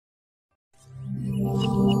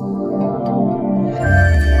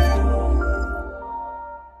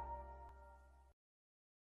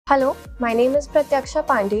Hello, my name is Pratyaksha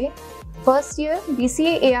Pandey, first year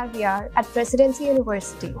B.C.A. AR/VR at Presidency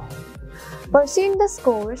University. Pursuing this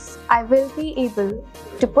course, I will be able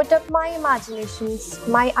to put up my imaginations,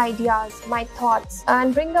 my ideas, my thoughts,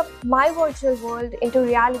 and bring up my virtual world into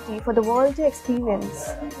reality for the world to experience.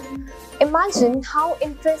 Imagine how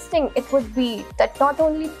interesting it would be that not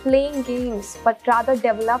only playing games but rather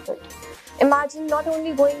develop it. Imagine not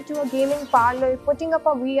only going to a gaming parlor, putting up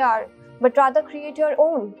a VR, but rather create your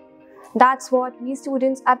own. That's what we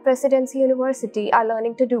students at Presidency University are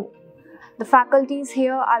learning to do. The faculties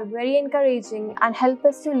here are very encouraging and help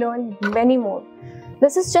us to learn many more.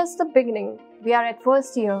 This is just the beginning. We are at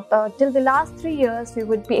first year. Till the last 3 years, we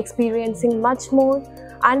would be experiencing much more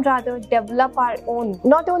and rather develop our own,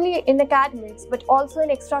 not only in academics but also in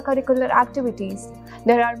extracurricular activities.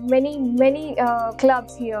 There are many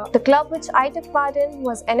clubs here. The club which I took part in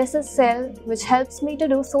was NSS Cell, which helps me to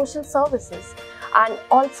do social services, and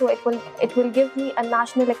also it will give me a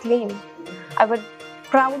national acclaim. I would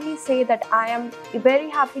proudly say that I am very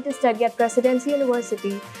happy to study at Presidency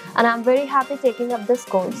University, and I am very happy taking up this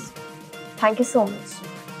course. Thank you so much.